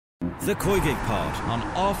the COYGIG Pod on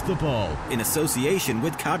Off the Ball in association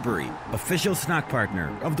with Cadbury, official snack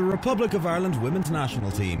partner of the Republic of Ireland women's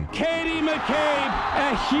national team. Katie McCabe,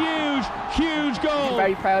 a huge goal. I'm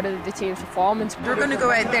very proud of the team's performance. We're going to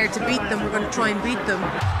go out there to beat them. We're going to try and beat them.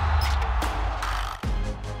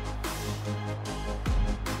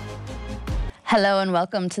 Hello and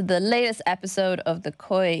welcome to the latest episode of the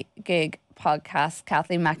COYGIG podcast.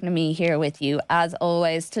 Kathleen McNamee here with you, as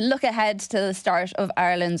always, to look ahead to the start of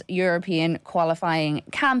Ireland's European qualifying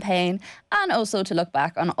campaign and also to look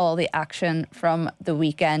back on all the action from the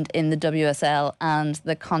weekend in the WSL and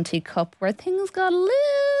the Conti Cup, where things got a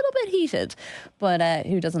little bit heated. But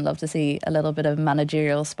who doesn't love to see a little bit of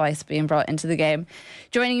managerial spice being brought into the game?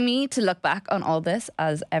 Joining me to look back on all this,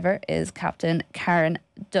 as ever, is Captain Karen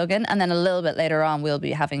Duggan, and then a little bit later on we'll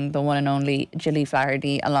be having the one and only Gilly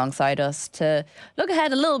Flaherty alongside us to look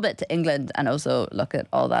ahead a little bit to England and also look at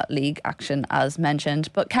all that league action as mentioned.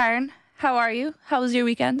 But Karen, how are you? How was your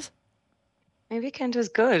weekend? My weekend was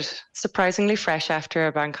good. Surprisingly fresh after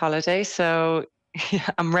a bank holiday, so yeah,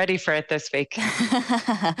 I'm ready for it this week.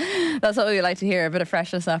 That's what we like to hear. A bit of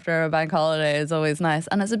freshness after a bank holiday is always nice.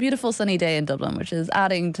 And it's a beautiful sunny day in Dublin, which is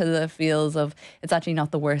adding to the feels of it's actually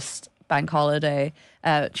not the worst bank holiday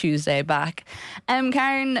Tuesday back.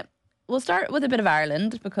 Karen, we'll start with a bit of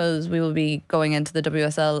Ireland because we will be going into the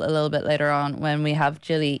WSL a little bit later on when we have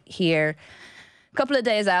Gilly here. A couple of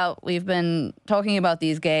days out, we've been talking about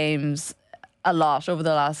these games a lot over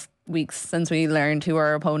the last weeks since we learned who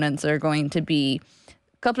our opponents are going to be.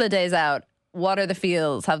 A couple of days out, what are the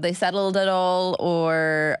feels? Have they settled at all,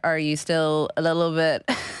 or are you still a little bit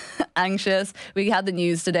anxious? We had the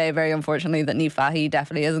news today, very unfortunately, that Fahey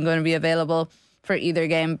definitely isn't going to be available for either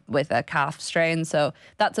game with a calf strain. So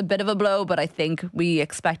that's a bit of a blow, but I think we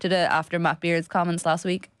expected it after Matt Beard's comments last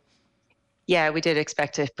week. Yeah, we did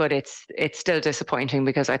expect it, but it's still disappointing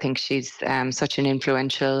because I think she's such an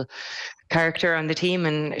influential character on the team,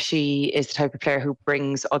 and she is the type of player who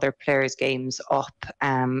brings other players' games up.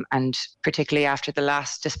 And particularly after the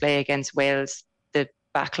last display against Wales, the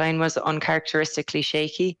backline was uncharacteristically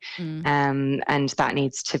shaky, and that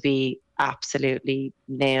needs to be absolutely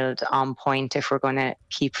nailed on point if we're going to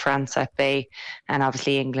keep France at bay, and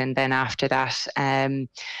obviously England then after that.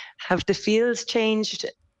 Have the feels changed?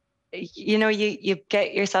 You know, you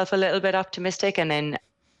get yourself a little bit optimistic, and then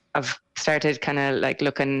I've started kind of like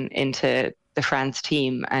looking into the France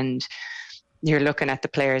team, and you're looking at the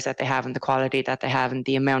players that they have and the quality that they have and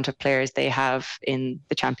the amount of players they have in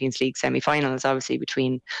the Champions League semi-finals, obviously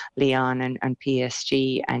between Lyon and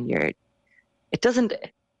PSG, and it doesn't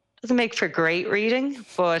make for great reading,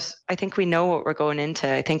 but I think we know what we're going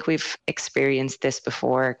into. I think we've experienced this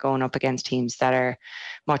before, going up against teams that are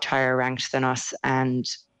much higher ranked than us, and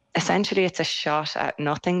essentially it's a shot at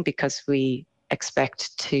nothing because we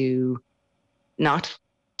expect to not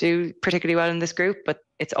do particularly well in this group, but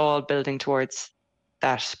it's all building towards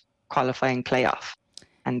that qualifying playoff.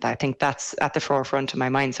 And I think that's at the forefront of my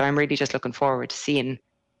mind. So I'm really just looking forward to seeing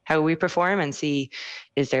how we perform and see,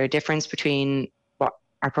 is there a difference between what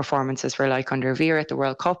our performances were like under Vera at the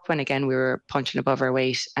World Cup when again we were punching above our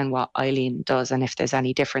weight, and what Eileen does, and if there's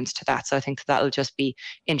any difference to that. So I think that'll just be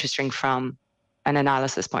interesting from an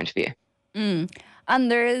analysis point of view. And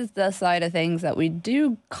there is the side of things that we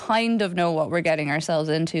do kind of know what we're getting ourselves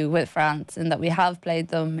into with France, and that we have played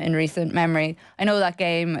them in recent memory. I know that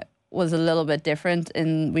game was a little bit different,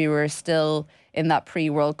 and we were still in that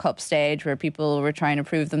pre-World Cup stage where people were trying to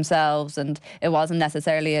prove themselves, and it wasn't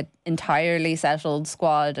necessarily an entirely settled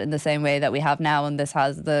squad in the same way that we have now, and this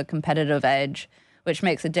has the competitive edge, which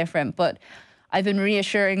makes it different. But I've been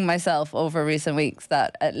reassuring myself over recent weeks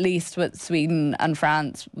that at least with Sweden and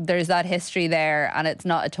France, there's that history there, and it's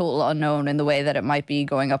not a total unknown in the way that it might be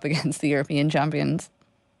going up against the European champions.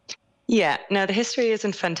 Yeah, now the history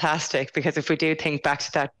isn't fantastic because if we do think back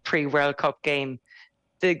to that pre-World Cup game,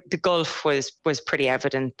 the gulf was pretty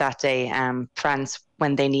evident that day. France,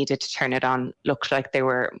 when they needed to turn it on, looked like they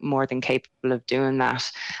were more than capable of doing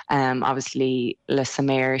that. Obviously, Le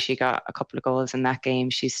Sommer, she got a couple of goals in that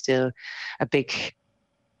game. She's still a big,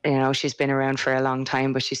 she's been around for a long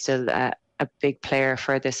time, but she's still a big player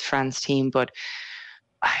for this France team. But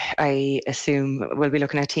I assume we'll be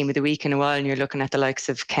looking at Team of the Week in a while, and you're looking at the likes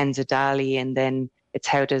of Kenza Dali, and then it's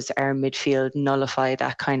how does our midfield nullify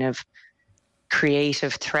that kind of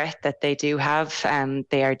creative threat that they do have.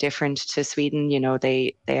 They are different to Sweden.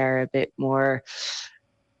 They are a bit more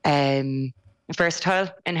versatile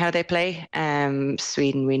in how they play.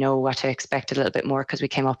 Sweden, we know what to expect a little bit more because we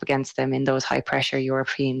came up against them in those high pressure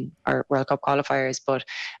European or World Cup qualifiers. But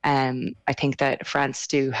I think that France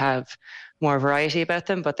do have more variety about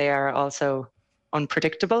them, but they are also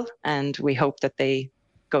unpredictable, and we hope that they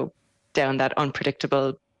go down that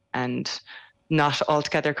unpredictable and not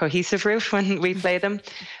altogether cohesive route when we play them.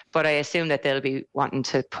 But I assume that they'll be wanting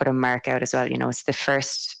to put a mark out as well. You know, it's the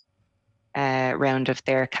first round of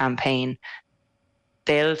their campaign.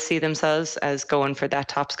 They'll see themselves as going for that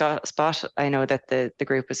top spot. I know that the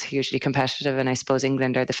group is hugely competitive, and I suppose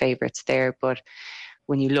England are the favourites there. But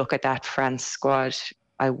when you look at that France squad,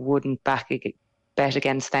 I wouldn't bet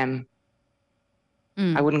against them.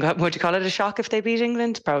 I wouldn't. Would you call it a shock if they beat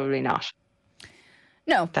England? Probably not.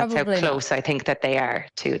 No, that's probably how close not. I think that they are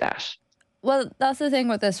to that. Well, that's the thing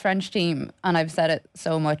with this French team, and I've said it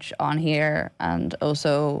so much on here and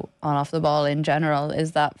also on Off the Ball in general,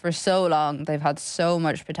 is that for so long they've had so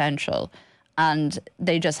much potential and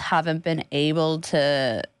they just haven't been able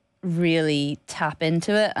to really tap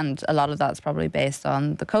into it. And a lot of that's probably based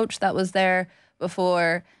on the coach that was there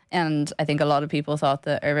before. And I think a lot of people thought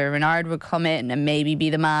that Hervé Renard would come in and maybe be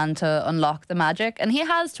the man to unlock the magic. And he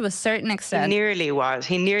has to a certain extent. He nearly was.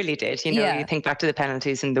 He nearly did. You know, Yeah. You think back to the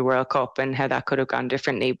penalties in the World Cup and how that could have gone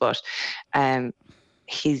differently. But I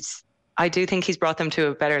do think he's brought them to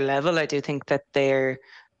a better level. I do think that they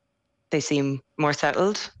seem more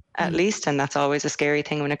settled, at least. And that's always a scary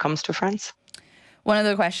thing when it comes to France. One of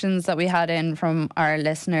the questions that we had in from our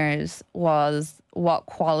listeners was, what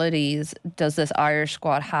qualities does this Irish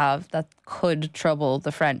squad have that could trouble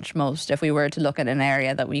the French most if we were to look at an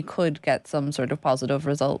area that we could get some sort of positive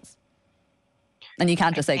results? And you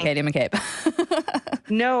can't just say Katie McCabe.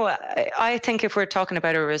 No, I think if we're talking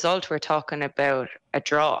about a result, we're talking about a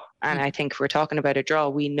draw. And I think if we're talking about a draw,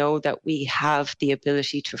 we know that we have the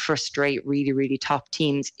ability to frustrate really, really top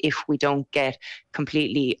teams if we don't get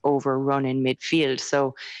completely overrun in midfield.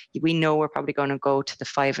 So we know we're probably going to go to the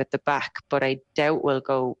 5 at the back, but I doubt we'll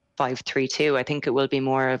go 5-3-2. I think it will be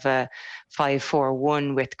more of a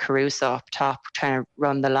 5-4-1 with Caruso up top, trying to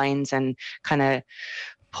run the lines and kind of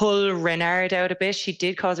pull Renard out a bit. She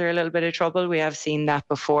did cause her a little bit of trouble. We have seen that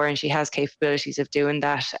before, and she has capabilities of doing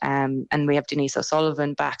that. And we have Denise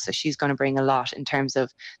O'Sullivan back, so she's going to bring a lot in terms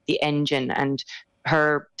of the engine, and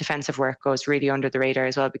her defensive work goes really under the radar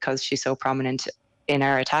as well because she's so prominent in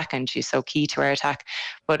our attack and she's so key to our attack.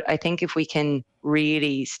 But I think if we can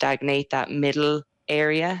really stagnate that middle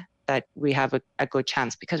area, that we have a good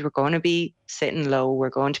chance, because we're going to be sitting low. We're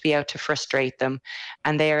going to be out to frustrate them.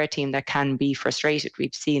 And they are a team that can be frustrated.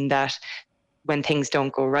 We've seen that when things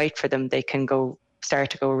don't go right for them, they can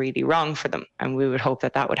start to go really wrong for them. And we would hope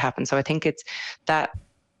that that would happen. So I think it's that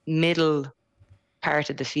middle part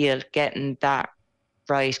of the field, getting that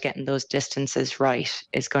right, getting those distances right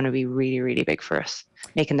is going to be really, really big for us.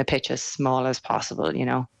 Making the pitch as small as possible,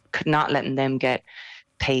 not letting them get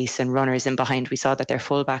pace and runners in behind. We saw that their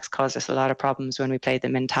fullbacks caused us a lot of problems when we played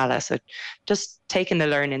them in Tala. So just taking the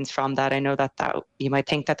learnings from that. I know that you might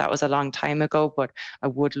think that was a long time ago, but I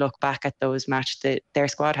would look back at those matches. Their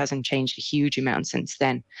squad hasn't changed a huge amount since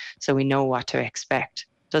then. So we know what to expect.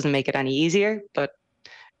 Doesn't make it any easier, but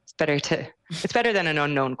it's better than an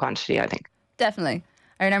unknown quantity, I think. Definitely.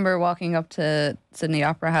 I remember walking up to Sydney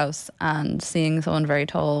Opera House and seeing someone very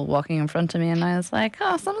tall walking in front of me, and I was like,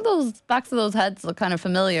 some of those backs of those heads look kind of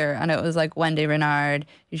familiar. And it was like Wendy Renard,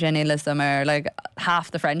 Eugénie Le Sommer, like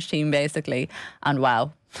half the French team basically. And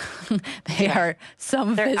wow, they are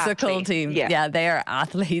some They're physical athletes. team. Yeah, they are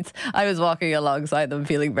athletes. I was walking alongside them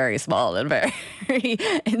feeling very small and very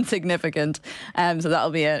insignificant. So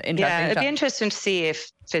that'll be an interesting Yeah, it'd chat. be interesting to see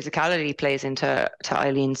if physicality plays into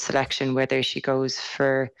Eileen's selection, whether she goes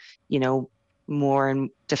for, more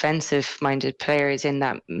defensive-minded players in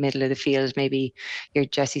that middle of the field. Maybe your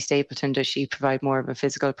Jessie Stapleton, does she provide more of a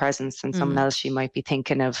physical presence than someone else she might be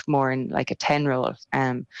thinking of more in like a 10 role?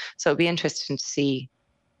 So it'd be interesting to see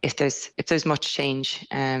if there's much change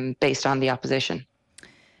based on the opposition.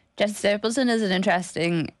 Jessie Stapleton is an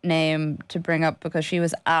interesting name to bring up because she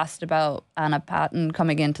was asked about Anna Patten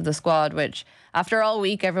coming into the squad, which after all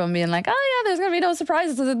week everyone being like, oh yeah, there's going to be no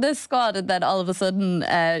surprises in this squad, and then all of a sudden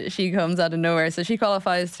she comes out of nowhere. So she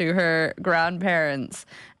qualifies through her grandparents.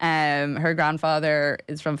 Her grandfather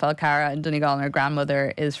is from Falcara in Donegal, and her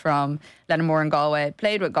grandmother is from Glenmore in Galway.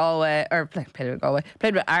 Played with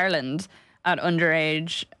Ireland at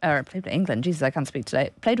underage, or played with England, Jesus, I can't speak today,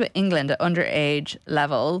 played with England at underage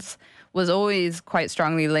levels, was always quite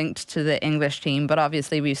strongly linked to the English team, but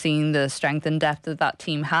obviously we've seen the strength and depth that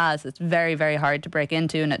team has. It's very, very hard to break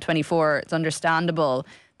into, and at 24, it's understandable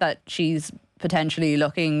that she's potentially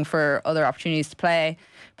looking for other opportunities to play.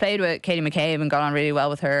 Played with Katie McCabe and got on really well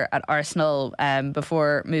with her at Arsenal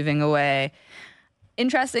before moving away.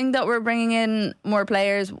 Interesting that we're bringing in more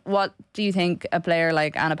players. What do you think a player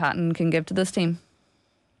like Anna Patten can give to this team?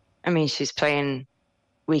 I mean, she's playing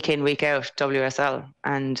week in, week out WSL,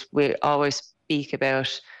 and we always speak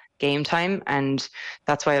about game time, and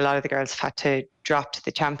that's why a lot of the girls have had to drop to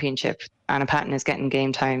the championship. Anna Patton is getting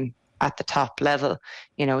game time at the top level,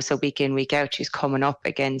 so week in, week out, she's coming up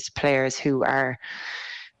against players who are,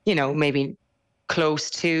 maybe close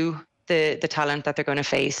to the talent that they're going to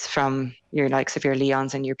face from your likes of your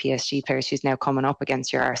Leons and your PSG players. She's now coming up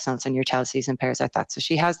against your Arsenals and your Chelseas and players like that. So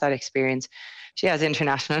she has that experience. She has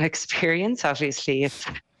international experience, obviously,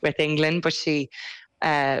 with England, but she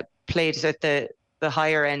played at the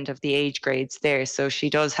higher end of the age grades there. So she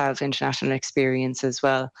does have international experience as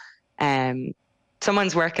well.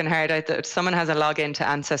 Someone's working hard. Someone has a login to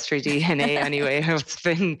Ancestry DNA anyway. It's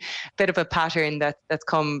been a bit of a pattern that's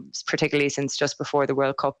come particularly since just before the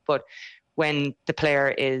World Cup. But when the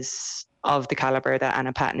player is of the caliber that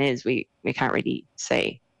Anna Patton is, we can't really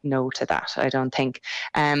say no to that, I don't think.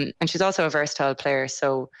 And she's also a versatile player.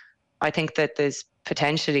 So I think that there's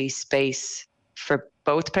potentially space for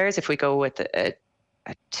both players if we go with a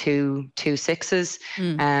two sixes.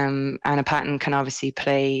 Anna Patton can obviously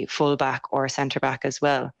play fullback or centre back as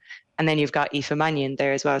well, and then you've got Aoife Mannion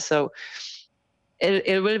there as well. So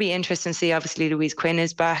it will be interesting to see. Obviously Louise Quinn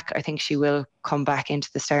is back. I think she will come back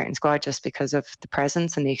into the starting squad just because of the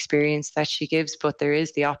presence and the experience that she gives, but there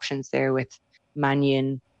is the options there with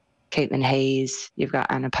Mannion, Caitlin Hayes, you've got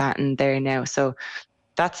Anna Patton there now. So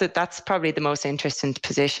that's probably the most interesting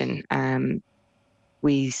position.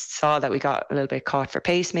 We saw that we got a little bit caught for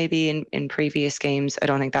pace maybe in previous games. I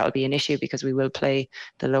don't think that will be an issue because we will play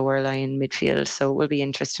the lower line midfield. So it will be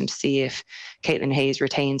interesting to see if Caitlin Hayes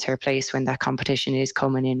retains her place when that competition is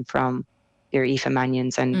coming in from your Aoife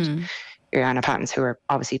Mannions and your Anna Pattons, who are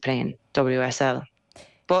obviously playing WSL.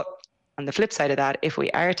 But on the flip side of that, if we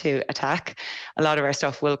are to attack, a lot of our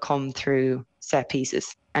stuff will come through set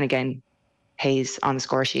pieces. And again, Hayes on the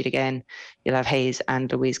score sheet again, you'll have Hayes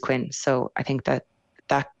and Louise Quinn. So I think that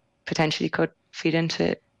potentially could feed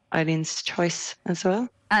into Eileen's choice as well.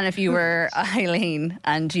 And if you were Eileen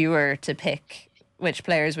and you were to pick, which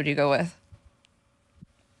players would you go with?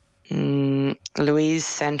 Louise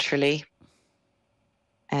centrally.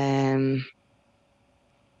 Then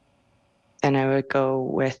I would go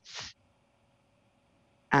with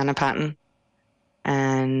Anna Patton.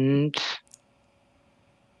 And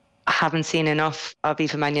I haven't seen enough of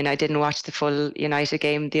Aoife Mannion. I didn't watch the full United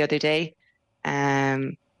game the other day.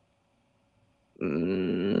 It's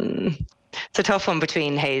a tough one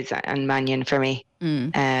between Hayes and Mannion for me.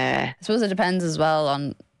 I suppose it depends as well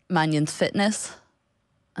on Mannion's fitness.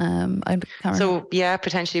 I can't remember. So yeah,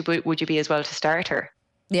 potentially would you be as well to start her?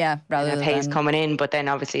 Yeah, rather than Hayes coming in, but then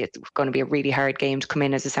obviously it's going to be a really hard game to come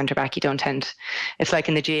in as a centre back. You don't tend. It's like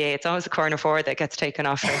in the GA, it's always a corner forward that gets taken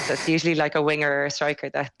off. So it's usually like a winger or a striker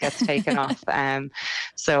that gets taken off.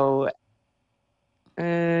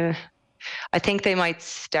 I think they might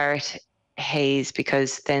start Hayes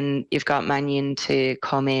because then you've got Mannion to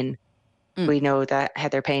come in. We know that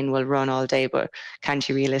Heather Payne will run all day, but can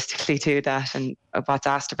she realistically do that? And what's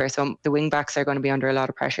asked of her? So the wing backs are going to be under a lot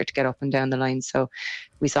of pressure to get up and down the line. So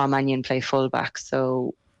we saw Mannion play full back.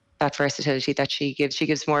 So that versatility that she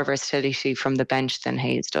gives more versatility from the bench than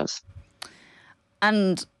Hayes does.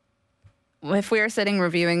 And if we're sitting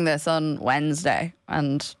reviewing this on Wednesday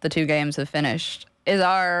and the two games have finished, is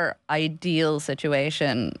our ideal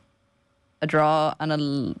situation a draw and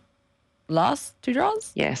a loss? 2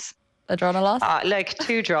 draws? Yes. A draw and a loss? Like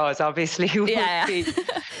 2 draws, obviously. Would be,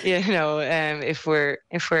 if we're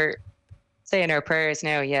saying our prayers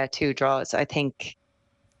now, 2 draws. I think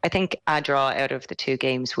a draw out of the 2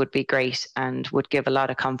 games would be great and would give a lot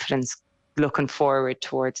of confidence looking forward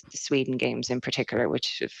towards the Sweden games in particular,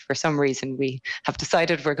 which for some reason we have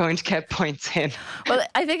decided we're going to get points in. Well,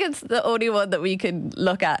 I think it's the only one that we can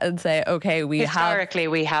look at and say, okay, we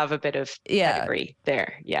have a bit of pedigree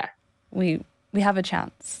there. Yeah. We have a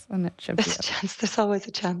chance, and it should be. There's always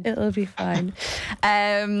a chance. It'll be fine.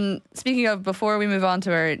 Speaking of, before we move on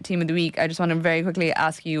to our team of the week, I just want to very quickly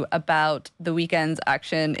ask you about the weekend's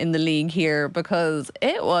action in the league here, because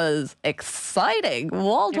it was exciting,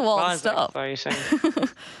 wall-to-wall stuff. Exciting.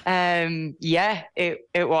 It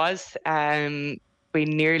was. We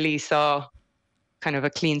nearly saw kind of a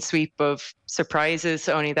clean sweep of surprises,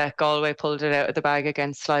 only that Galway pulled it out of the bag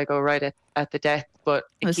against Sligo right at the death, but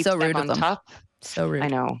it was keeps so rude them on of them. top. So rude. I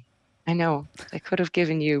know. They could have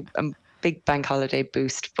given you a big bank holiday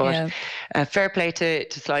boost, but fair play to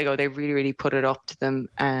Sligo. They really, really put it up to them.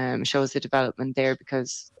 Shows the development there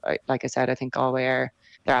because, like I said, I think Galway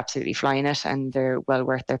they're absolutely flying it and they're well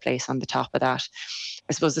worth their place on the top of that.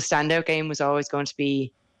 I suppose the standout game was always going to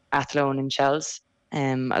be Athlone and Shells.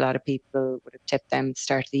 A lot of people would have tipped them at the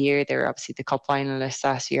start of the year. They were obviously the cup finalists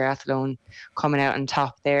last year, Athlone coming out on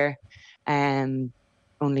top there.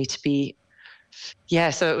 Only to be,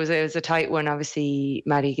 so it was a tight one. Obviously,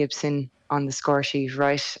 Maddie Gibson on the score sheet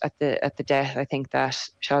right at the death. I think that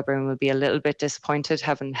Shelburne will be a little bit disappointed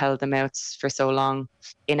having held them out for so long.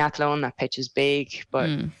 In Athlone, that pitch is big, but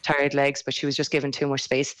tired legs. But she was just given too much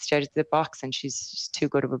space straight to the box, and she's just too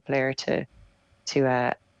good of a player to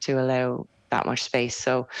allow that much space.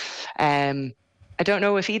 So, I don't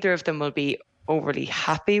know if either of them will be overly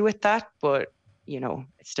happy with that, but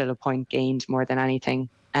it's still a point gained more than anything.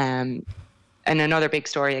 And another big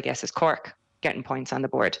story, I guess, is Cork getting points on the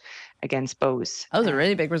board against Bows. That was a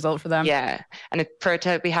really big result for them. Yeah. And for it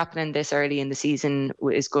to be happening this early in the season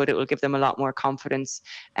is good. It will give them a lot more confidence,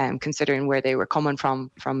 considering where they were coming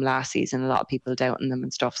from last season. A lot of people doubting them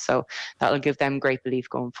and stuff. So that'll give them great belief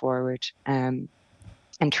going forward. And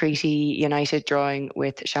Treaty United drawing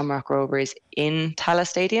with Shamrock Rovers in Tallaght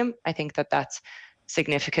Stadium. I think that's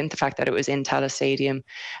significant, the fact that it was in Tallaght Stadium.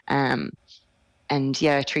 And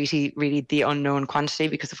yeah, Treaty really the unknown quantity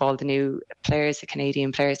because of all the new players, the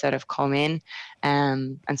Canadian players that have come in,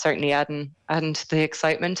 and certainly adding to the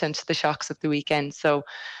excitement and to the shocks of the weekend. So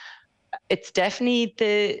it's definitely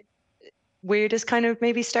the weirdest kind of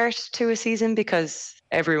maybe start to a season because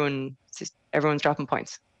everyone's dropping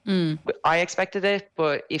points. I expected it,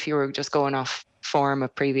 but if you were just going off form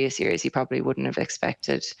of previous years, you probably wouldn't have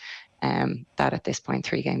expected that at this point,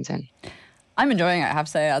 3 games in. I'm enjoying it, I have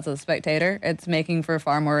to say, as a spectator. It's making for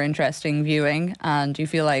far more interesting viewing, and you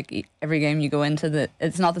feel like every game you go into,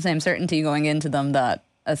 it's not the same certainty going into them that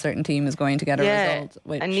a certain team is going to get a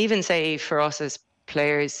result. And even say for us as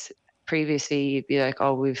players previously, you'd be like,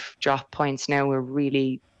 oh, we've dropped points now.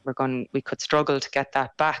 We could struggle to get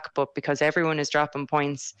that back, but because everyone is dropping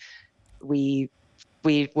points, we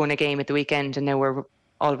won a game at the weekend, and now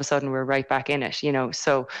all of a sudden we're right back in it,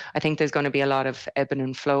 So I think there's going to be a lot of ebbing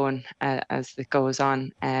and flowing as it goes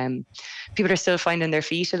on. People are still finding their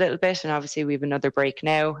feet a little bit, and obviously we have another break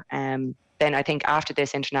now. Then I think after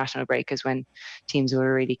this international break is when teams will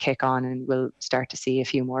really kick on, and we'll start to see a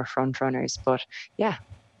few more front runners. But yeah,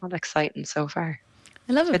 all exciting so far.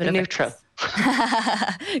 I love a bit of neutral.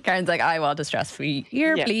 Karen's like, I want a stress-free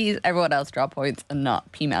year, please. Everyone else drop points and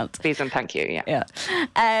not P-melt. Please and thank you, yeah.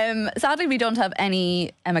 Sadly, we don't have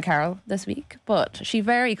any Emma Carroll this week, but she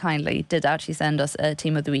very kindly did actually send us a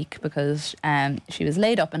Team of the Week because she was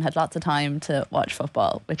laid up and had lots of time to watch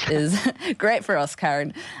football, which is great for us,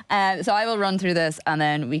 Karen. So I will run through this and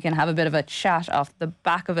then we can have a bit of a chat off the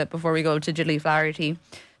back of it before we go to Gilly Flaherty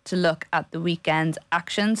to look at the weekend's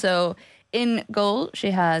action. So in goal,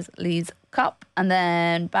 she has Lee's Cup, and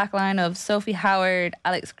then backline of Sophie Howard,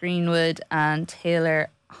 Alex Greenwood and Taylor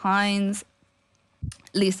Hines,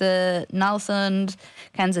 Lisa Nalsund,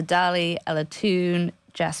 Kenza Daly, Ella Toon,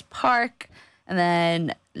 Jess Park, and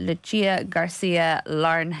then Lucia Garcia,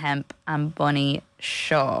 Lauren Hemp and Bunny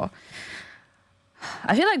Shaw.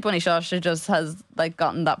 I feel like Bunny Shaw has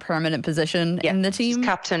gotten that permanent position in the team. She's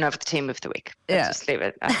captain of the Team of the Week. Let's just leave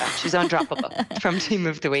it at that. She's undroppable from Team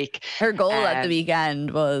of the Week. Her goal at the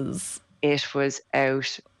weekend was... It was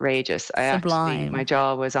outrageous. Sublime. My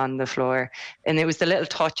jaw was on the floor. And it was the little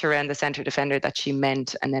touch around the centre defender that she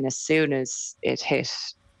meant. And then as soon as it hit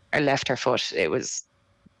or left her foot, it was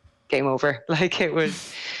game over. It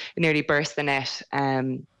nearly burst the net.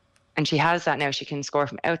 And she has that now. She can score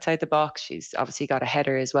from outside the box. She's obviously got a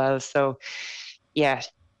header as well. So, yeah,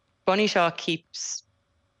 Bunny Shaw keeps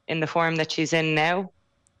in the form that she's in now.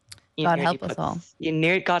 God help us all.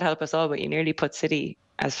 God help us all, but you nearly put City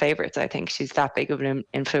as favourites. I think she's that big of an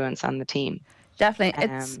influence on the team.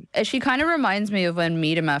 Definitely. She kind of reminds me of when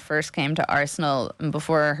Miedema first came to Arsenal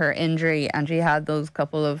before her injury, and she had those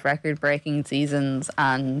couple of record-breaking seasons,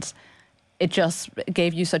 and it just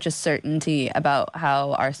gave you such a certainty about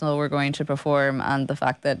how Arsenal were going to perform, and the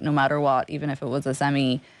fact that no matter what, even if it was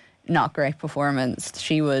a not great performance,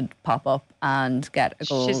 she would pop up and get a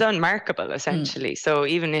goal. She's unmarkable, essentially. So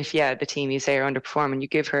even if, the team you say are underperforming, you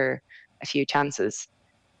give her a few chances,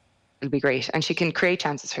 it'll be great. And she can create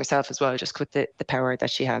chances herself as well, just with the power that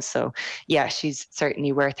she has. So, yeah, she's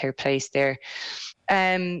certainly worth her place there.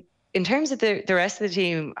 In terms of the rest of the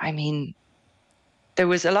team, I mean, there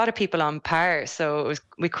was a lot of people on par, so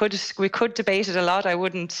we could debate it a lot. I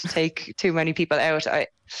wouldn't take too many people out.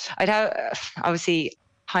 I'd have, obviously,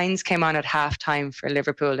 Hines came on at half-time for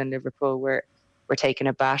Liverpool, and Liverpool were taking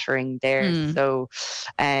a battering there. So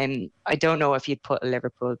I don't know if you'd put a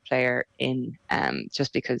Liverpool player in,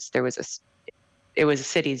 just because it was a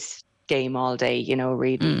City's game all day,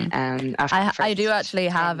 really. I do actually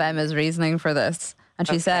have Emma's reasoning for this. And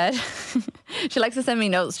she said, she likes to send me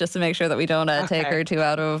notes just to make sure that we don't take her too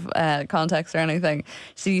out of context or anything.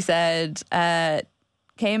 She said,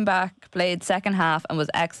 came back, played second half and was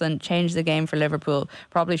excellent, changed the game for Liverpool.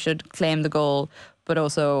 Probably should claim the goal, but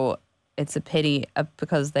also it's a pity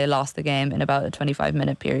because they lost the game in about a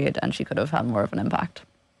 25-minute period and she could have had more of an impact.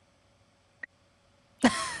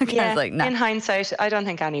 Yeah, like, nah. In hindsight, I don't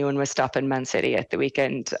think anyone was stopping Man City at the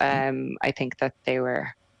weekend. I think that they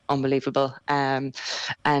were unbelievable. And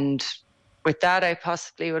with that, I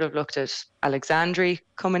possibly would have looked at Alexandri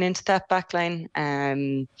coming into that backline.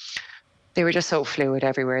 They were just so fluid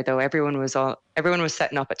everywhere, though. Everyone was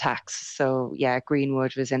setting up attacks. So yeah,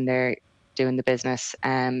 Greenwood was in there doing the business.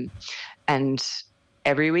 And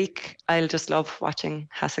every week, I'll just love watching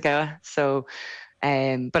Hasegawa. So.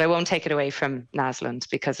 But I won't take it away from Naslund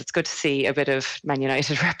because it's good to see a bit of Man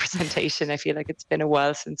United representation. I feel like it's been a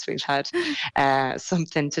while since we've had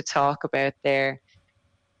something to talk about there.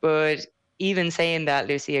 But even saying that,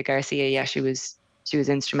 Lucia Garcia, yeah, she was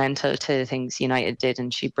instrumental to the things United did,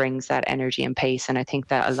 and she brings that energy and pace. And I think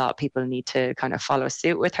that a lot of people need to kind of follow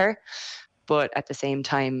suit with her. But at the same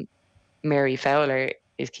time, Mary Fowler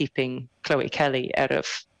is keeping Chloe Kelly out of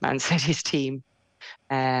Man City's team.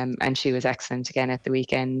 And she was excellent again at the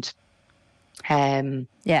weekend. Yeah,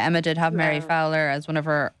 Emma did have Mary Fowler as one of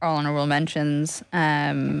her honourable mentions.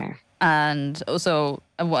 And also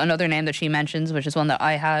another name that she mentions, which is one that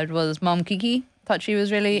I had, was Mom Kiki. Thought she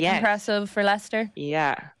was really impressive for Leicester.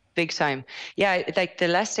 Yeah, big time. Yeah, like the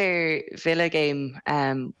Leicester Villa game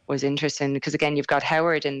was interesting because, again, you've got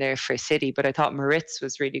Howard in there for City, but I thought Moritz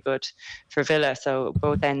was really good for Villa. So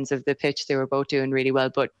both ends of the pitch, they were both doing really well.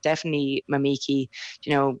 But definitely Mamiki,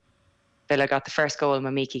 Villa got the first goal.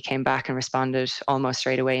 Mamiki came back and responded almost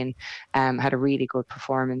straight away and had a really good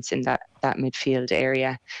performance in that midfield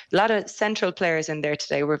area. A lot of central players in there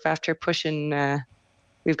today. We're after pushing,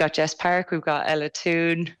 we've got Jess Park, we've got Ella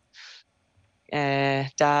Toon,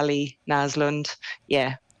 Dali, Naslund.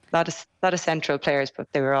 Yeah, a lot of central players, but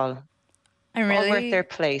they were all worth their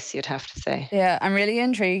place, you'd have to say. Yeah, I'm really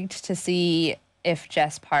intrigued to see if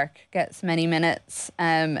Jess Park gets many minutes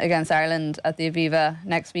against Ireland at the Aviva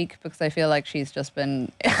next week, because I feel like she's just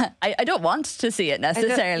been I don't want to see it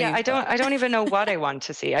necessarily. I don't even know what I want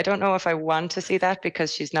to see. I don't know if I want to see that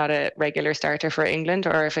because she's not a regular starter for England,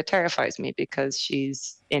 or if it terrifies me because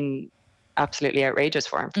she's in absolutely outrageous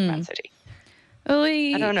form for Man City.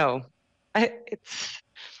 I don't know. It's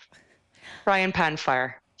frying pan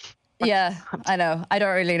fire. Yeah, I know. I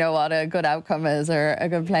don't really know what a good outcome is or a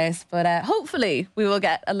good place, but hopefully we will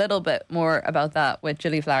get a little bit more about that with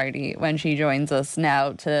Gilly Flaherty when she joins us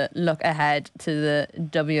now to look ahead to the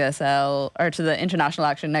WSL or to the international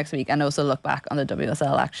action next week, and also look back on the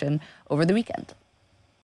WSL action over the weekend.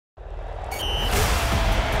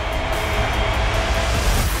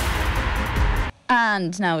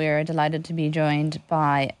 And now we are delighted to be joined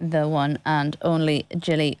by the one and only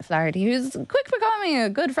Gilly Flaherty, who's quick becoming a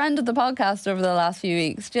good friend of the podcast over the last few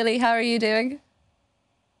weeks. Gilly, how are you doing?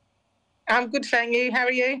 I'm good, thank you. How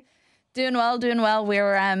are you? Doing well. We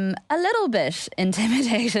were a little bit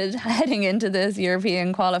intimidated heading into this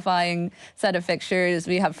European qualifying set of fixtures.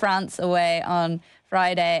 We have France away on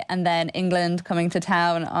Friday and then England coming to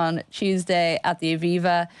town on Tuesday at the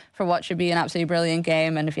Aviva for what should be an absolutely brilliant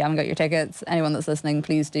game. And if you haven't got your tickets, anyone that's listening,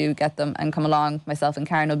 please do get them and come along. Myself and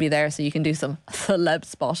Karen will be there so you can do some celeb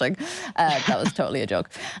spotting. That was totally a joke.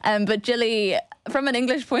 But Gilly, from an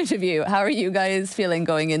English point of view, how are you guys feeling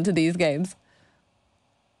going into these games?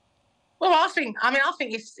 Well, I think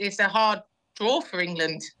it's a hard draw for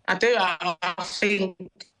England. I do. I think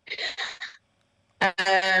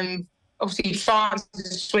obviously France and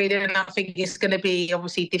Sweden, and I think it's going to be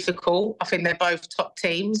obviously difficult. I think they're both top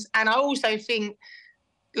teams. And I also think,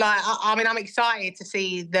 I'm excited to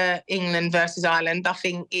see the England versus Ireland. I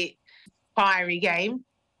think it's a fiery game,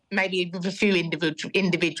 maybe with a few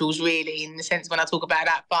individuals really, in the sense when I talk about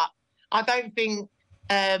that. But I don't think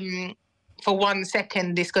for 1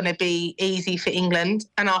 second it's going to be easy for England.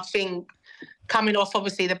 And I think coming off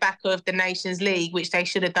obviously the back of the Nations League, which they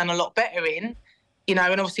should have done a lot better in, and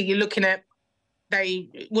obviously you're looking at, they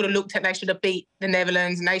should have beat the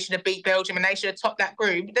Netherlands and they should have beat Belgium and they should have topped that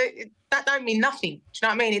group. That don't mean nothing. Do you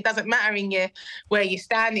know what I mean? It doesn't matter where your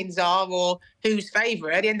standings are or who's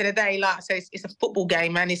favourite. At the end of the day, like I said, it's a football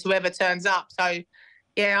game, and it's whoever turns up. So,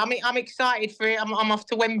 yeah, I'm excited for it. I'm off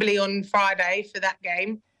to Wembley on Friday for that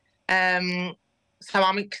game. So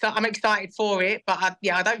I'm excited for it. But,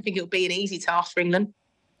 I don't think it'll be an easy task for England.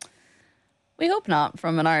 We hope not,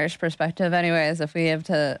 from an Irish perspective anyways, if we have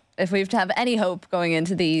to have any hope going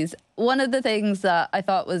into these. One of the things that I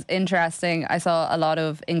thought was interesting, I saw a lot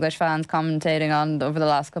of English fans commentating on over the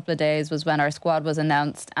last couple of days, was when our squad was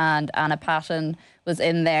announced and Anna Patton was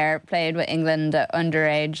in there, played with England at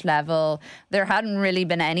underage level. There hadn't really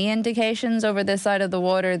been any indications over this side of the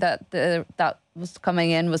water that that was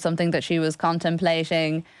coming in was something that she was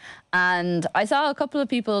contemplating. And I saw a couple of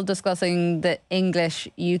people discussing the English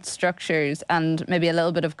youth structures and maybe a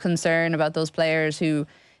little bit of concern about those players who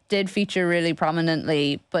did feature really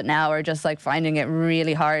prominently, but now are just like finding it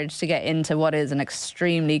really hard to get into what is an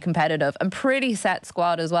extremely competitive and pretty set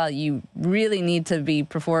squad as well. You really need to be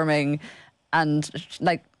performing and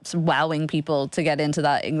like wowing people to get into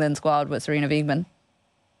that England squad with Serena Wiegman.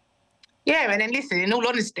 Yeah, and then listen, in all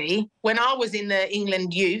honesty, when I was in the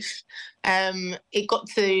England youth, it got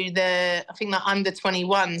to I think the under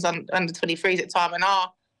 21s, under 23s at the time, and I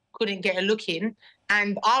couldn't get a look in.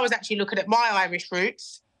 And I was actually looking at my Irish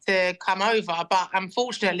roots to come over, but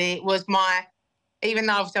unfortunately it was even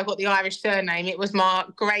though I've got the Irish surname, it was my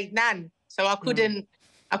great nan. So I couldn't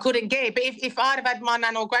get it. But if I'd have had my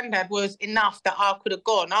nan or granddad was enough that I could have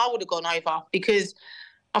gone, I would have gone over, because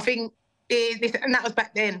I think, and that was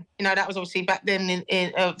back then, that was obviously back then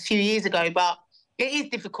in a few years ago, but it is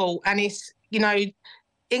difficult. And it's,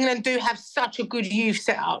 England do have such a good youth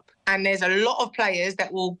setup, and there's a lot of players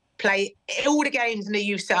that will play all the games in the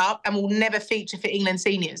youth setup and will never feature for England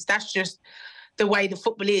seniors. That's just the way the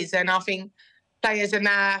football is. And I think players are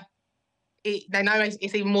now, they know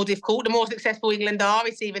it's even more difficult. The more successful England are,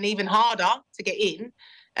 it's even harder to get in.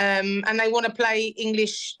 And they want to play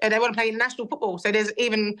English, they want to play international football. So there's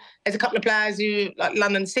a couple of players like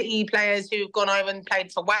London City players who've gone over and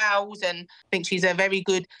played for Wales, and I think she's a very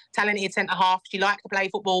good, talented centre-half. She likes to play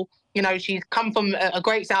football. She's come from a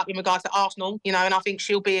great setup in regards to Arsenal, and I think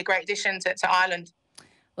she'll be a great addition to Ireland.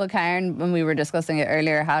 Well, Karen, when we were discussing it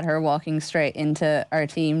earlier, had her walking straight into our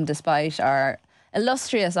team despite our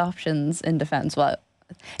illustrious options in defence. Well,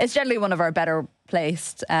 it's generally one of our better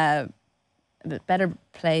placed positions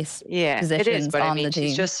it is, but on the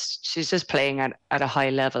team. She's just playing at a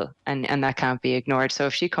high level, and that can't be ignored. So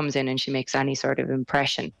if she comes in and she makes any sort of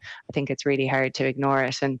impression, I think it's really hard to ignore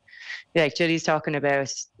it. And like Gilly's talking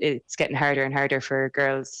about, it's getting harder and harder for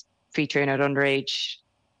girls featuring at underage.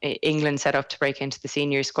 England set up to break into the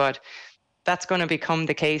senior squad. That's going to become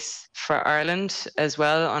the case for Ireland as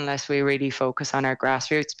well, unless we really focus on our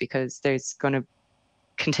grassroots, because there's going to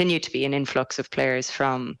continue to be an influx of players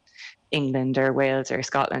from England or Wales or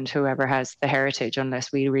Scotland, whoever has the heritage,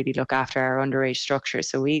 unless we really look after our underage structures.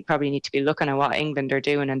 So we probably need to be looking at what England are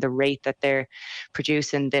doing and the rate that they're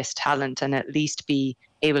producing this talent, and at least be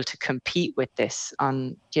able to compete with this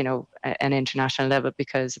on, an international level,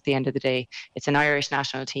 because at the end of the day, it's an Irish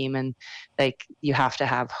national team, and like you have to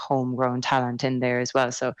have homegrown talent in there as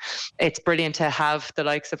well. So it's brilliant to have the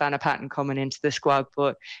likes of Anna Patton coming into the squad,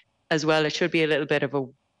 but as well, it should be a little bit of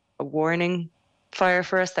a warning fire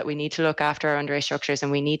for us that we need to look after our underage structures,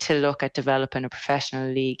 and we need to look at developing a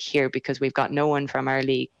professional league here, because we've got no one from our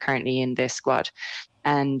league currently in this squad.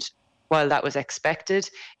 And while that was expected,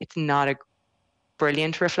 it's not a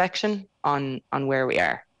brilliant reflection on where we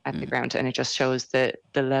are at the ground, and it just shows the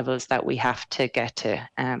levels that we have to get to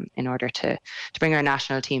in order to bring our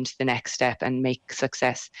national team to the next step and make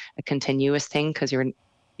success a continuous thing, because you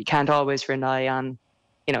can't always rely on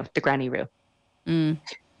the granny rule.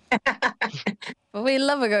 But we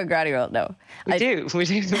love a good granny rule. No, we do.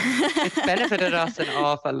 It's benefited us an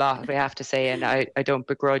awful lot, we have to say, and I don't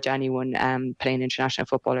begrudge anyone playing international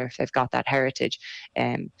football or if they've got that heritage.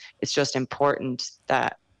 It's just important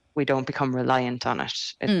that we don't become reliant on it,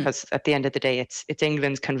 because at the end of the day, it's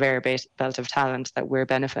England's conveyor belt of talent that we're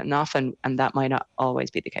benefiting off, and that might not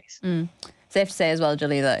always be the case. Safe to say as well,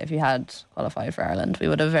 Gilly, that if you had qualified for Ireland, we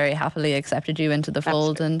would have very happily accepted you into the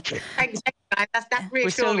fold. And thanks, that's reassuring.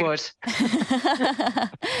 We still would.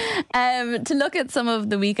 To look at some of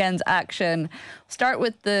the weekend's action, start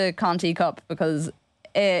with the Conti Cup, because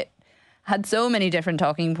it had so many different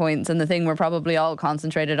talking points, and the thing we're probably all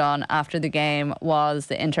concentrated on after the game was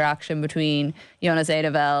the interaction between Jonas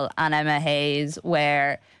Eidevall and Emma Hayes,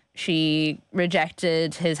 where she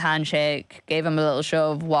rejected his handshake, gave him a little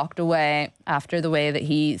shove, walked away after the way that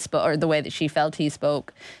he spoke, or the way that she felt he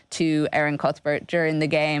spoke to Erin Cuthbert during the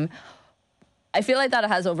game. I feel like that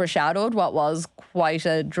has overshadowed what was quite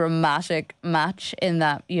a dramatic match, in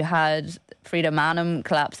that you had Frida Manum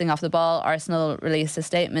collapsing off the ball. Arsenal released a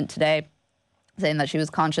statement today saying that she was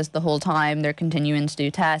conscious the whole time. They're continuing to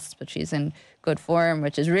do tests, but she's in good form,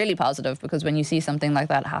 which is really positive, because when you see something like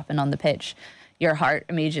that happen on the pitch, your heart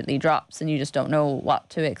immediately drops and you just don't know what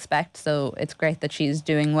to expect. So it's great that she's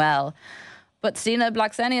doing well. But Stina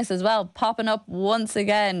Blacksenius as well, popping up once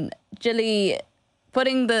again. Gilly,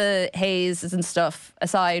 putting the hazes and stuff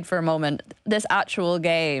aside for a moment, this actual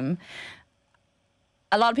game,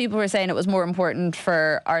 a lot of people were saying it was more important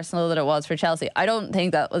for Arsenal than it was for Chelsea. I don't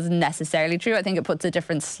think that was necessarily true. I think it puts a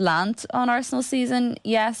different slant on Arsenal's season,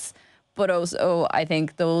 yes. But also, I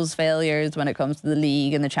think those failures when it comes to the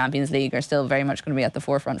league and the Champions League are still very much going to be at the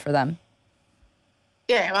forefront for them.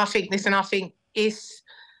 Yeah, I think I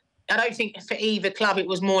don't think for either club it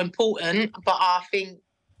was more important, but I think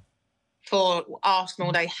for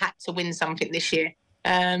Arsenal they had to win something this year,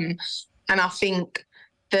 and I think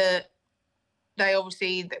that they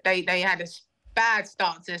obviously they had a bad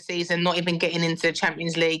start to the season, not even getting into the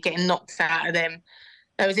Champions League, getting knocked out of them.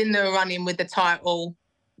 They was in the running with the title.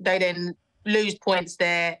 They then lose points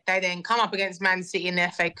there. They then come up against Man City in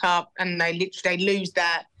the FA Cup, and they lose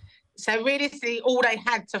that. So realistically, all they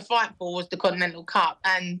had to fight for was the Continental Cup,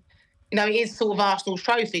 and it is sort of Arsenal's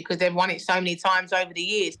trophy because they've won it so many times over the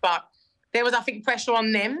years. But there was, I think, pressure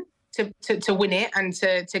on them to win it and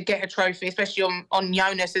to get a trophy, especially on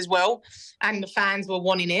Jonas as well. And the fans were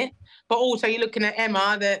wanting it. But also you're looking at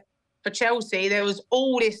Emma, that for Chelsea, there was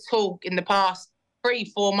all this talk in the past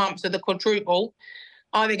 3-4 months of the quadruple.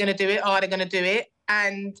 Are they going to do it? Are they going to do it?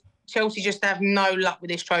 And Chelsea just have no luck with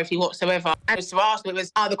this trophy whatsoever. And for Arsenal, it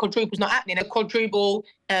was, the quadruple's not happening. A quadruple,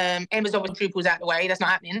 Emma's of quadruple's out the way. That's not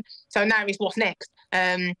happening. So now it's what's next.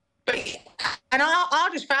 And I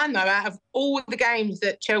just found, though, out of all the games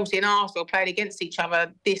that Chelsea and Arsenal played against each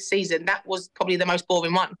other this season, that was probably the most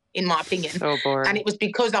boring one, in my opinion. So boring. And it was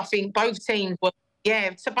because I think both teams were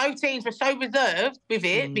so reserved with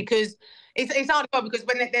it because it's hard to go, because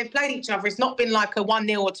when they've played each other, it's not been like a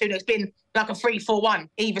 1-0 or 2-0. It's been like a 3-4-1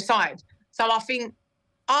 either side. So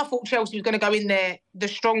I thought Chelsea was going to go in there the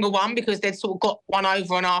stronger one because they'd sort of got one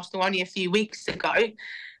over on Arsenal only a few weeks ago.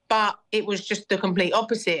 But it was just the complete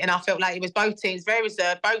opposite. And I felt like it was both teams very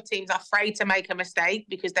reserved, both teams afraid to make a mistake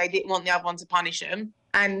because they didn't want the other one to punish them.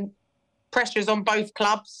 And pressures on both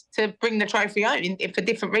clubs to bring the trophy home for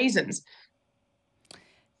different reasons.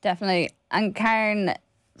 Definitely. And Karen,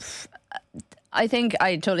 I think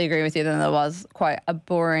I totally agree with you that it was quite a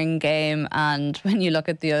boring game, and when you look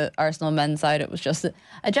at the Arsenal men's side, it was just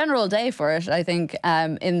a general day for it, I think,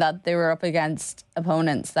 in that they were up against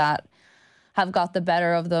opponents that have got the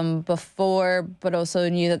better of them before, but also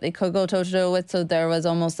knew that they could go toe-to-toe with, so there was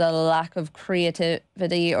almost a lack of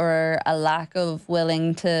creativity or a lack of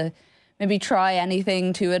willing to maybe try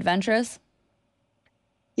anything too adventurous.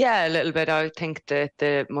 Yeah, a little bit. I think that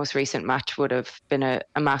the most recent match would have been a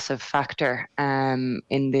massive factor in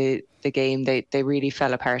the game. They really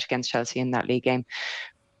fell apart against Chelsea in that league game.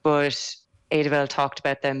 But Eidevall talked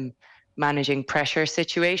about them managing pressure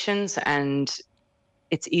situations, and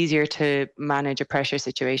it's easier to manage a pressure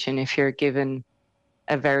situation if you're given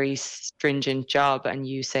a very stringent job and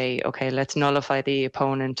you say, okay, let's nullify the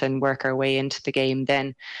opponent and work our way into the game.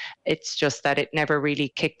 Then it's just that it never really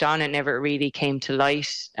kicked on. It never really came to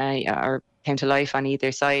light or came to life on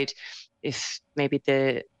either side. If maybe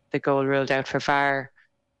the goal ruled out for VAR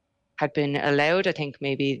had been allowed, I think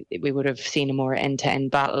maybe we would have seen a more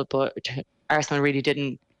end-to-end battle, but Arsenal really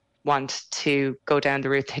didn't want to go down the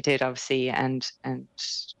route they did, obviously, and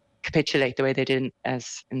capitulate the way they did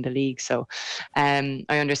as in the league. So I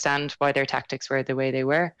understand why their tactics were the way they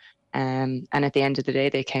were. And at the end of the day,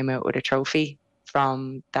 they came out with a trophy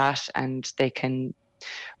from that, and they can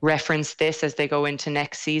reference this as they go into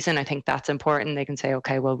next season. I think that's important. They can say,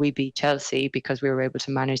 okay, well, we beat Chelsea because we were able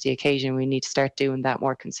to manage the occasion. We need to start doing that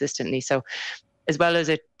more consistently. So as well as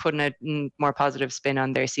it putting a more positive spin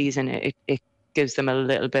on their season, it gives them a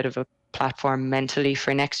little bit of a platform mentally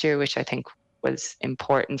for next year, which I think was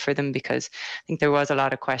important for them, because I think there was a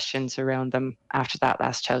lot of questions around them after that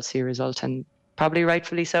last Chelsea result, and probably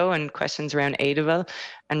rightfully so, and questions around Eidevall,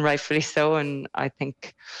 and rightfully so. And I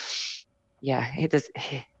think, yeah, he's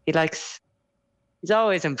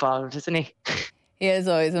always involved, isn't he? He is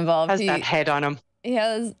always involved. Has that head on him.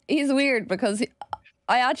 He's weird because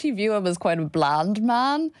I actually view him as quite a bland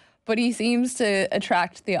man, but he seems to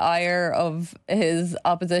attract the ire of his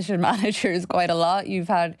opposition managers quite a lot. You've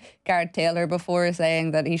had Gareth Taylor before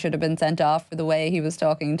saying that he should have been sent off for the way he was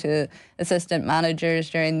talking to assistant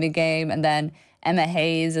managers during the game. And then Emma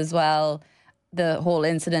Hayes as well, the whole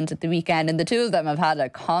incident at the weekend. And the two of them have had a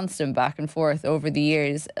constant back and forth over the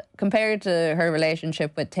years. Compared to her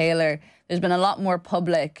relationship with Taylor, there's been a lot more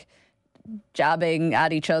public jabbing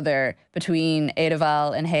at each other between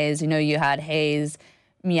Eidevall and Hayes. You know, you had Hayes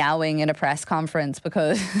meowing in a press conference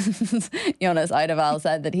because Jonas Eidevall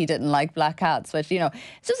said that he didn't like black cats, which,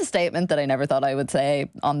 it's just a statement that I never thought I would say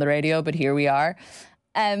on the radio, but here we are.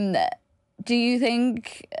 Do you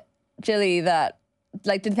think, Gilly, that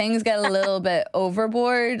did things get a little bit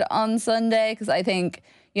overboard on Sunday? Because I think,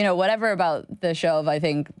 whatever about the shove, I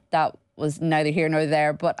think that was neither here nor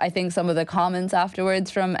there. But I think some of the comments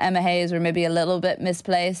afterwards from Emma Hayes were maybe a little bit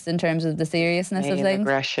misplaced in terms of the seriousness of things.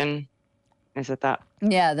 Aggression. Is it that?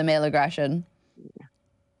 Yeah, the male aggression.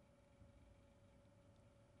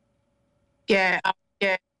 Yeah.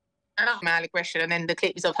 Male aggression, and then the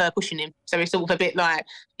clips of her pushing him. So it's sort of a bit like,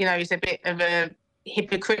 it's a bit of a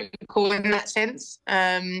hypocritical in that sense. But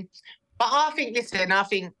I think,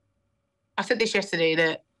 I said this yesterday,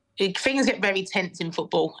 that things get very tense in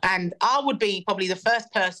football, and I would be probably the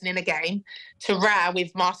first person in a game to row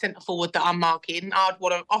with my centre forward that I'm marking. I'd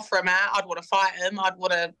want to offer him out. I'd want to fight him. I'd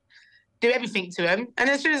want to do everything to him. And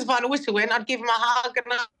as soon as the final whistle went, I'd give him a hug and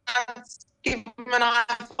I'd give him an high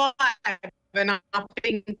five. And I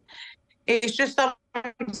think it's just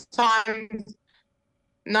sometimes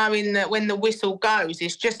knowing that when the whistle goes,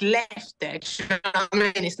 it's just left there. Do you know what I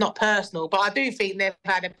mean? It's not personal. But I do think they've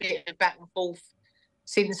had a bit of back and forth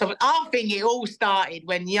since. I think it all started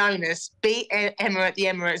when Jonas beat Emma at the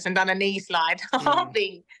Emirates and done a knee slide. I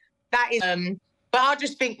think that is... but I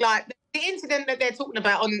just think, the incident that they're talking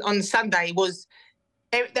about on Sunday was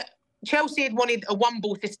Chelsea had wanted a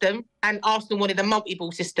one-ball system and Arsenal wanted a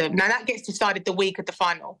multi-ball system. Now, that gets decided the week of the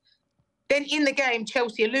final. Then in the game,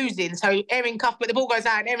 Chelsea are losing. So Erin Cuthbert, the ball goes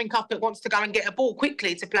out and Erin Cuthbert wants to go and get a ball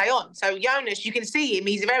quickly to play on. So Jonas, you can see him,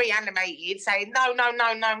 he's very animated, saying, no.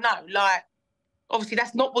 Obviously,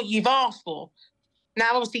 that's not what you've asked for. Now,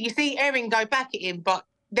 obviously, you see Erin go back at him, but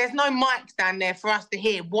there's no mics down there for us to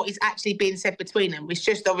hear what is actually being said between them. It's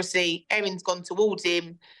just, obviously, Erin's gone towards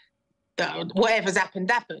him. Whatever's happened.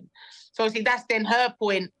 So, obviously, that's then her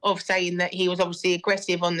point of saying that he was obviously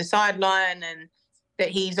aggressive on the sideline and that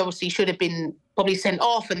he's obviously should have been probably sent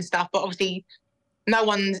off and stuff. But, obviously, no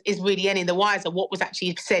one is really any the wiser what was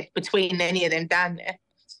actually said between any of them down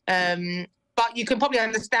there. But you can probably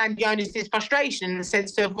understand Jonas's frustration in the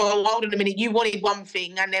sense of, well, hold on a minute, you wanted one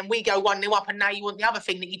thing and then we go 1-0 up and now you want the other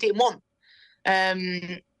thing that you didn't want.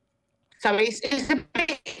 So it's a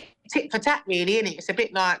bit tit for tat, really, isn't it? It's a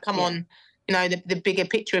bit like, come on, the bigger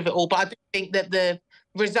picture of it all. But I do think that the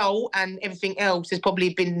result and everything else has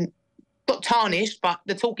probably been got tarnished, but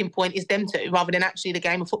the talking point is them two rather than actually the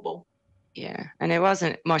game of football. Yeah, and it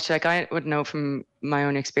wasn't much. I would know from my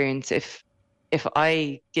own experience, if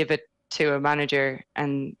I give it to a manager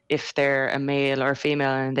and if they're a male or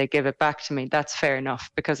female and they give it back to me, that's fair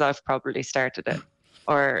enough because I've probably started it.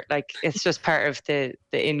 Or it's just part of the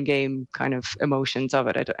in-game kind of emotions of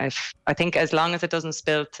it. I think as long as it doesn't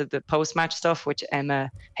spill to the post-match stuff, which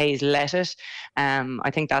Emma Hayes let it,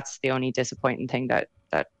 I think that's the only disappointing thing that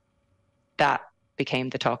became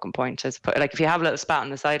the talking point. If you have a little spat on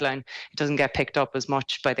the sideline, it doesn't get picked up as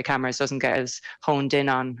much by the cameras, doesn't get as honed in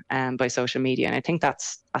on by social media. And I think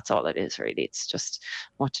that's all it is, really. It's just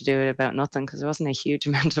what to do about nothing because there wasn't a huge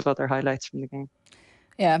amount of other highlights from the game.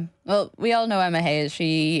 Yeah, well, we all know Emma Hayes.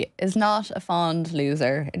 She is not a fond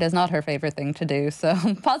loser. It is not her favourite thing to do. So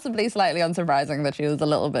possibly slightly unsurprising that she was a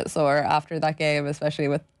little bit sore after that game, especially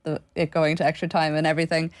with it going to extra time and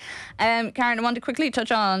everything. Karen, I want to quickly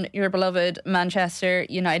touch on your beloved Manchester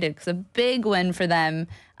United because a big win for them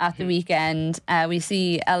at the weekend. We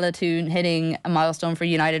see Ella Toone hitting a milestone for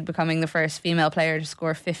United, becoming the first female player to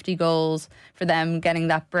score 50 goals for them, getting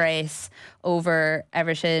that brace over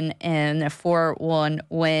Everton in a 4-1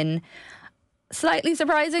 win. Slightly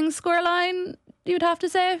surprising scoreline, you would have to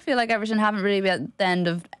say. I feel like Everton haven't really been at the end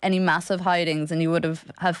of any massive hidings, and you would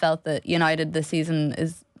have felt that United this season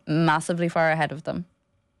is massively far ahead of them.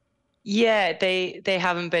 Yeah, they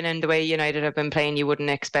haven't been in the way United have been playing. You wouldn't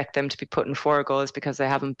expect them to be putting 4 goals because they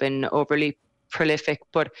haven't been overly prolific.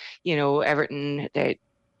 But Everton,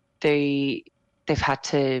 they've had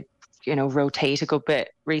to rotate a good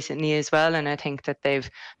bit recently as well, and I think that they've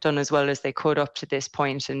done as well as they could up to this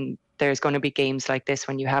point. And there's going to be games like this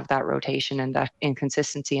when you have that rotation and that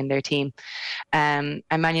inconsistency in their team. And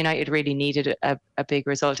Man United really needed a big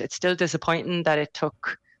result. It's still disappointing that it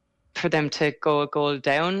took for them to go a goal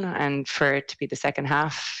down and for it to be the second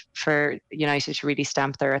half for United to really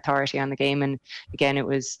stamp their authority on the game. And again, it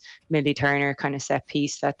was Millie Turner kind of set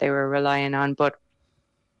piece that they were relying on. But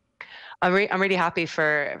I'm really happy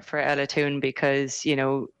for Ella Toone because,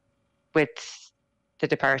 with the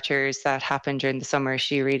departures that happened during the summer,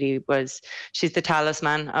 she's the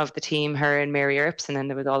talisman of the team, her and Mary Earps. And then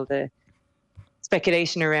there was all the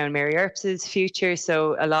speculation around Mary Earps's future.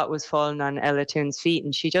 So a lot was falling on Ella Toon's feet,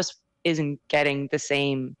 and she just isn't getting the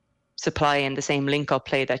same supply and the same link-up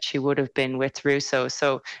play that she would have been with Russo.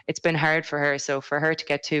 So it's been hard for her. So for her to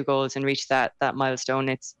get 2 goals and reach that milestone,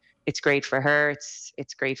 it's great for her.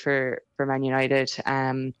 It's great for Man United.